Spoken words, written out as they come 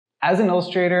As an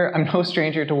illustrator, I'm no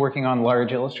stranger to working on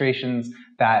large illustrations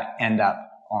that end up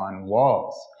on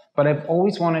walls. But I've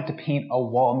always wanted to paint a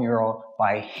wall mural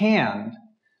by hand,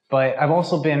 but I've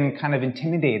also been kind of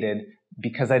intimidated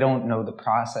because I don't know the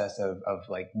process of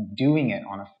like doing it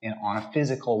on a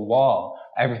physical wall.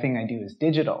 Everything I do is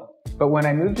digital. But when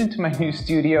I moved into my new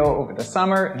studio over the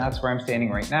summer, and that's where I'm standing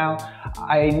right now,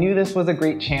 I knew this was a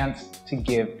great chance to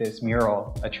give this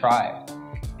mural a try.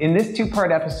 In this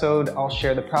two-part episode, I'll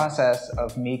share the process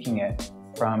of making it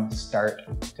from start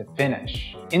to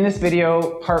finish. In this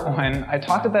video, part one, I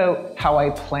talked about how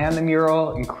I planned the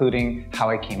mural, including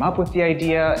how I came up with the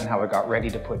idea and how I got ready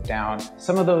to put down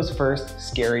some of those first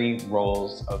scary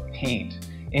rolls of paint.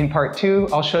 In part two,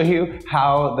 I'll show you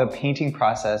how the painting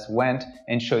process went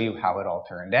and show you how it all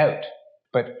turned out.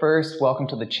 But first, welcome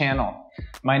to the channel.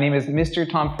 My name is Mr.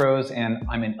 Tom Froese, and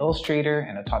I'm an illustrator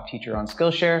and a top teacher on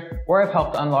Skillshare, where I've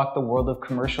helped unlock the world of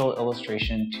commercial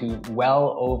illustration to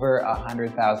well over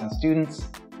 100,000 students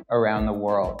around the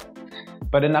world.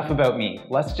 But enough about me.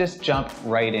 Let's just jump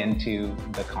right into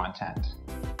the content.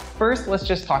 First, let's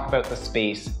just talk about the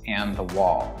space and the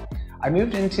wall. I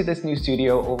moved into this new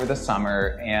studio over the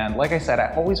summer, and like I said,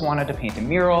 I always wanted to paint a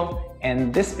mural,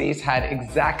 and this space had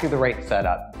exactly the right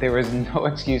setup. There was no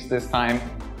excuse this time.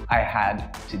 I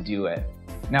had to do it.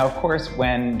 Now, of course,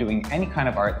 when doing any kind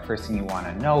of art, the first thing you want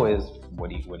to know is,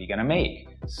 what are you gonna make?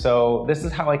 So this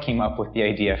is how I came up with the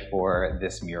idea for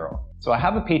this mural. So I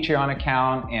have a Patreon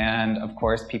account, and of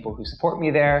course, people who support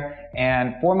me there.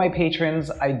 And for my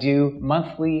patrons, I do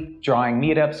monthly drawing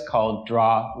meetups called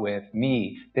Draw With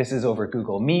Me. This is over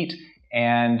Google Meet,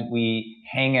 and we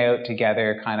hang out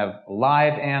together kind of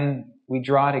live and we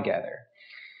draw together.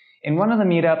 In one of the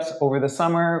meetups over the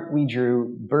summer, we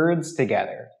drew birds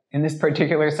together. In this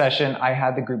particular session, I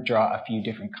had the group draw a few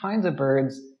different kinds of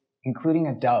birds, including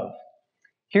a dove.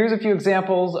 Here's a few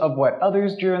examples of what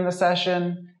others drew in the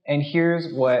session, and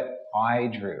here's what I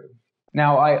drew.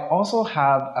 Now, I also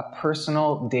have a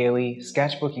personal daily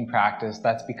sketchbooking practice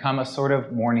that's become a sort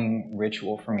of morning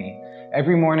ritual for me.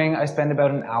 Every morning, I spend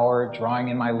about an hour drawing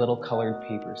in my little colored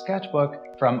paper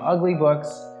sketchbook from Ugly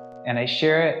Books, and I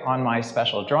share it on my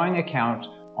special drawing account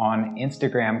on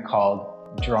Instagram called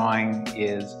Drawing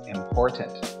is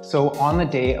Important. So on the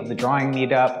day of the drawing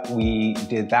meetup, we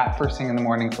did that first thing in the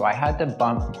morning, so I had to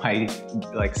bump my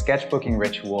sketchbooking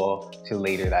ritual to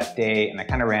later that day, and I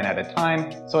kind of ran out of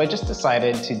time, so I just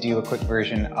decided to do a quick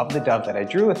version of the dove that I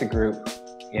drew with the group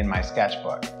in my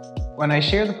sketchbook. When I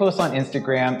shared the post on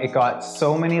Instagram, it got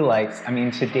so many likes. I mean,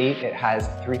 to date, it has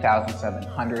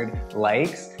 3,700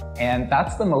 likes. And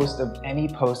that's the most of any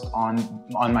post on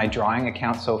my drawing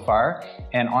account so far.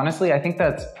 And honestly, I think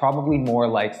that's probably more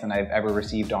likes than I've ever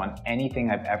received on anything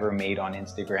I've ever made on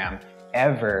Instagram,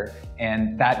 ever.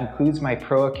 And that includes my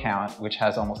pro account, which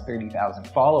has almost 30,000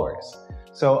 followers.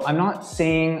 So I'm not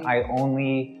saying I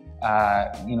only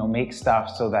make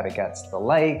stuff so that it gets the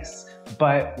likes,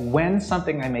 but when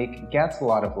something I make gets a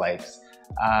lot of likes,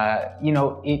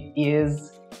 it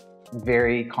is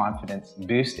very confidence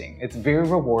boosting. It's very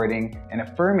rewarding and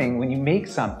affirming when you make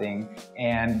something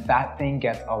and that thing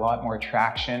gets a lot more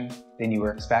traction than you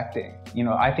were expecting.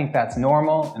 I think that's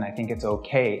normal, and I think it's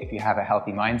okay if you have a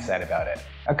healthy mindset about it.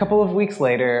 A couple of weeks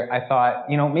later, I thought,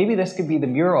 maybe this could be the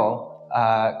mural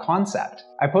concept.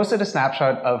 I posted a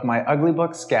snapshot of my Ugly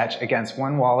Book sketch against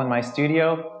one wall in my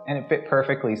studio, and it fit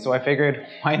perfectly, so I figured,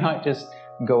 why not just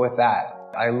go with that?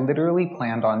 I literally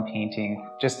planned on painting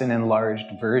just an enlarged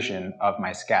version of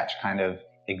my sketch, kind of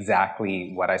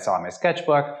exactly what I saw in my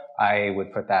sketchbook. I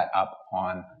would put that up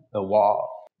on the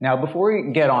wall. Now, before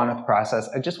we get on with the process,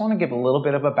 I just want to give a little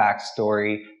bit of a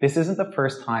backstory. This isn't the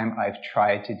first time I've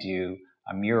tried to do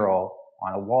a mural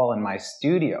on a wall in my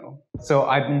studio. So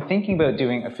I've been thinking about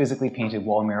doing a physically painted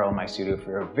wall mural in my studio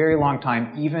for a very long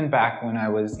time, even back when I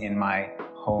was in my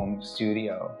home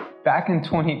studio. Back in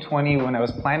 2020, when I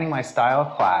was planning my style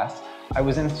class, I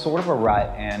was in sort of a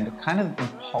rut and kind of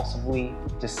impulsively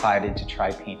decided to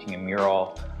try painting a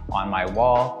mural on my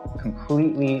wall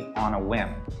completely on a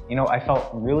whim. I felt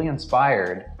really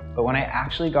inspired, but when I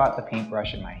actually got the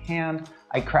paintbrush in my hand,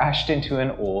 I crashed into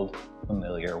an old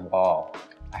familiar wall.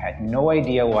 I had no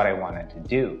idea what I wanted to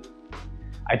do.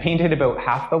 I painted about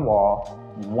half the wall,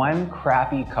 one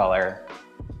crappy color,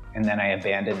 and then I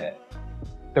abandoned it.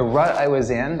 The rut I was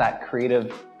in, that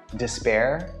creative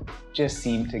despair, just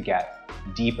seemed to get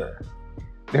deeper.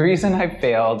 The reason I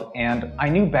failed, and I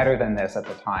knew better than this at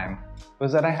the time,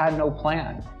 was that I had no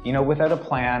plan. Without a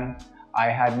plan, I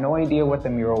had no idea what the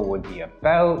mural would be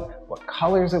about, what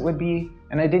colors it would be,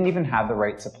 and I didn't even have the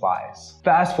right supplies.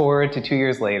 Fast forward to 2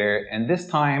 years later, and this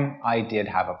time I did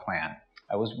have a plan.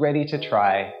 I was ready to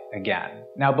try again.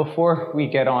 Now, before we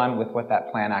get on with what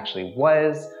that plan actually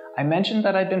was, I mentioned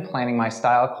that I'd been planning my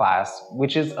style class,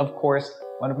 which is, of course,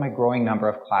 one of my growing number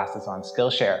of classes on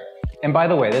Skillshare. And by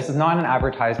the way, this is not an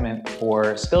advertisement for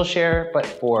Skillshare, but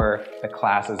for the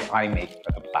classes I make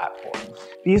for the platform.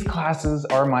 These classes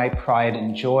are my pride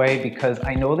and joy because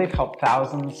I know they've helped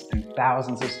thousands and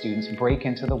thousands of students break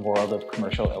into the world of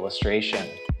commercial illustration.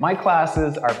 My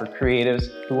classes are for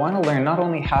creatives who want to learn not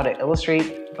only how to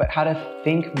illustrate, but how to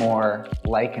think more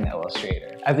like an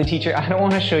illustrator. As a teacher, I don't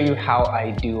want to show you how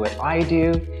I do what I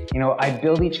do. I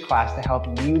build each class to help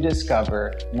you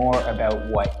discover more about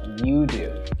what you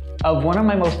do. Of one of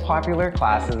my most popular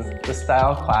classes, the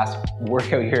style class,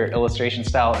 Work Out Your Illustration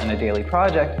Style in a Daily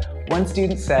Project, one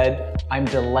student said, "I'm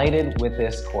delighted with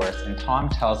this course, and Tom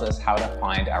tells us how to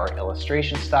find our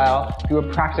illustration style through a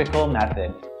practical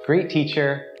method. Great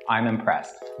teacher, I'm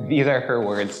impressed." These are her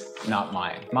words, not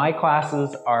mine. My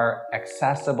classes are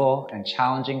accessible and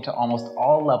challenging to almost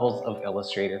all levels of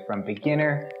illustrator, from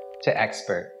beginner to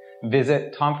expert.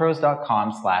 Visit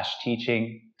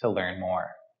tompros.com/teaching to learn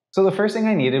more. So the first thing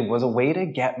I needed was a way to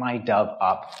get my dove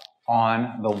up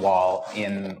on the wall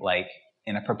in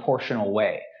a proportional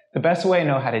way. The best way I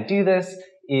know how to do this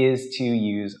is to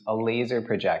use a laser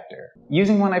projector.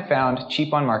 Using one I found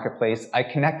cheap on Marketplace, I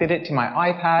connected it to my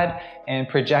iPad and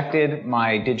projected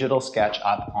my digital sketch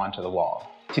up onto the wall.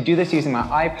 To do this using my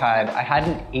iPad, I had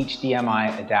an HDMI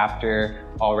adapter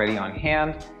already on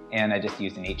hand, and I just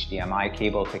used an HDMI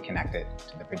cable to connect it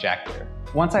to the projector.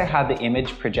 Once I had the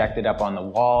image projected up on the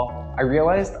wall, I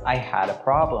realized I had a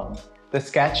problem. The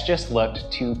sketch just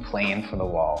looked too plain for the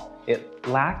wall. It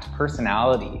lacked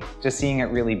personality. Just seeing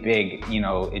it really big,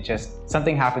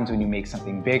 something happens when you make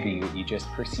something bigger, you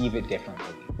just perceive it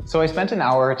differently. So I spent an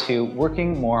hour or two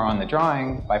working more on the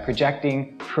drawing by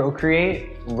projecting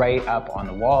Procreate right up on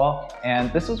the wall,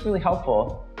 and this was really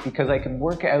helpful because I could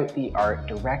work out the art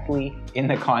directly in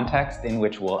the context in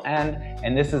which we'll end,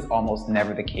 and this is almost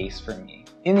never the case for me.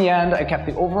 In the end, I kept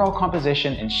the overall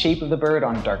composition and shape of the bird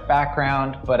on a dark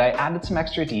background, but I added some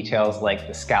extra details like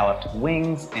the scalloped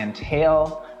wings and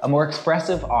tail, a more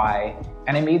expressive eye,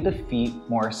 and I made the feet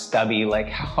more stubby, like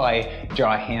how I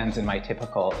draw hands in my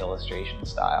typical illustration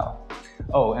style.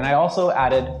 Oh, and I also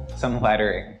added some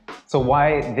lettering. So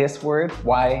why this word?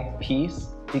 Why peace?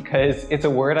 Because it's a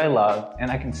word I love and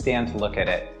I can stand to look at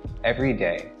it every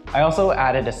day. I also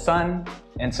added a sun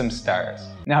and some stars.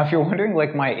 Now, if you're wondering,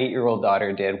 like my 8-year-old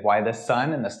daughter did, why the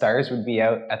sun and the stars would be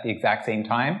out at the exact same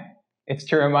time, it's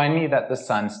to remind me that the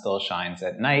sun still shines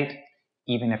at night,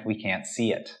 even if we can't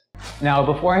see it. Now,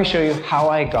 before I show you how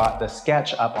I got the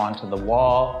sketch up onto the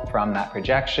wall from that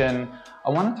projection, I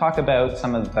want to talk about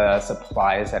some of the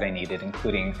supplies that I needed,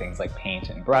 including things like paint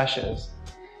and brushes.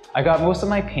 I got most of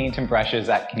my paint and brushes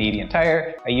at Canadian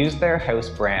Tire. I used their house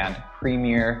brand,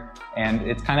 Premier, and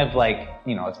it's kind of like,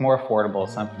 it's more affordable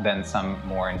than some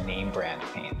more name brand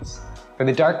paints. For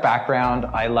the dark background,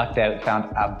 I lucked out, found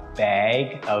a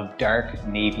bag of dark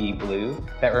navy blue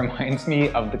that reminds me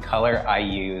of the color I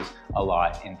use a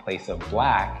lot in place of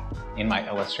black in my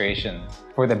illustrations.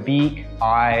 For the beak,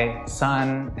 eye,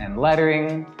 sun, and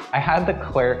lettering, I had the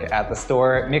clerk at the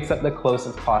store mix up the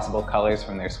closest possible colors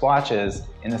from their swatches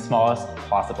in the smallest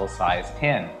possible size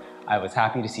tin. I was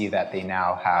happy to see that they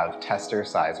now have tester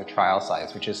size or trial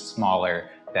size, which is smaller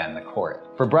than the quart.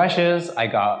 For brushes, I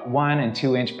got 1 and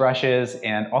 2 inch brushes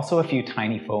and also a few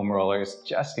tiny foam rollers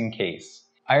just in case.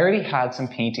 I already had some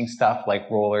painting stuff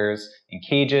like rollers and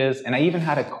cages, and I even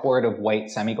had a quart of white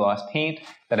semi-gloss paint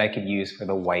that I could use for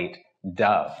the white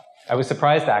dove. I was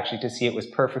surprised actually to see it was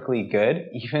perfectly good,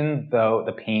 even though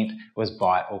the paint was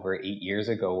bought over 8 years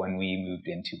ago when we moved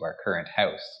into our current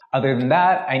house. Other than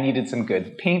that, I needed some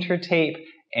good painter tape,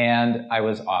 and I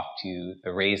was off to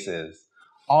the races.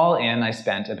 All in, I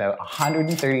spent about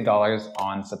 $130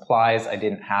 on supplies I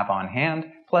didn't have on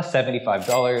hand, plus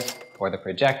 $75 for the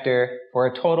projector, for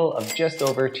a total of just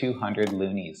over 200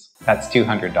 loonies. That's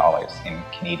 $200 in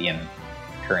Canadian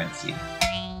currency.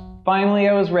 Finally,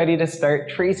 I was ready to start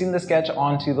tracing the sketch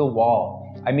onto the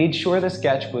wall. I made sure the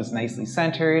sketch was nicely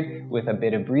centered with a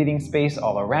bit of breathing space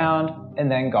all around,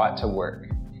 and then got to work.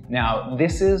 Now,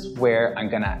 this is where I'm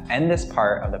gonna end this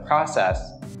part of the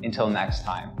process until next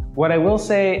time. What I will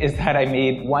say is that I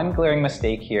made one glaring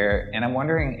mistake here, and I'm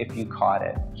wondering if you caught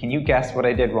it. Can you guess what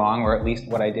I did wrong, or at least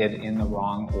what I did in the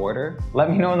wrong order? Let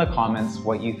me know in the comments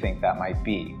what you think that might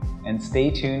be. And stay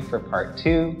tuned for part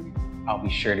 2. I'll be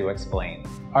sure to explain.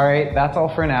 Alright, that's all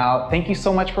for now. Thank you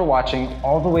so much for watching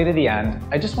all the way to the end.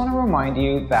 I just want to remind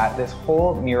you that this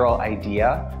whole mural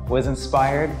idea was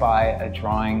inspired by a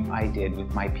drawing I did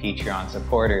with my Patreon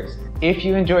supporters. If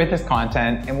you enjoyed this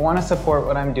content and want to support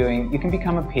what I'm doing, you can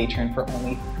become a patron for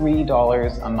only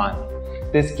 $3 a month.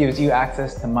 This gives you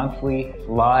access to monthly,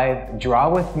 live,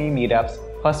 Draw With Me meetups,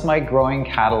 plus my growing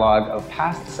catalog of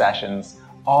past sessions,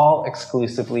 all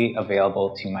exclusively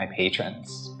available to my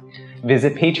patrons.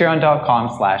 Visit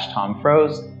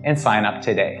patreon.com/TomFroze and sign up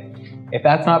today. If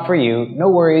that's not for you, no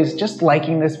worries, just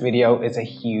liking this video is a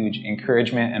huge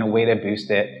encouragement and a way to boost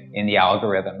it in the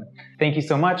algorithm. Thank you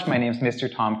so much. My name is Mr.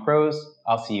 Tom Froze.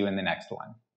 I'll see you in the next one.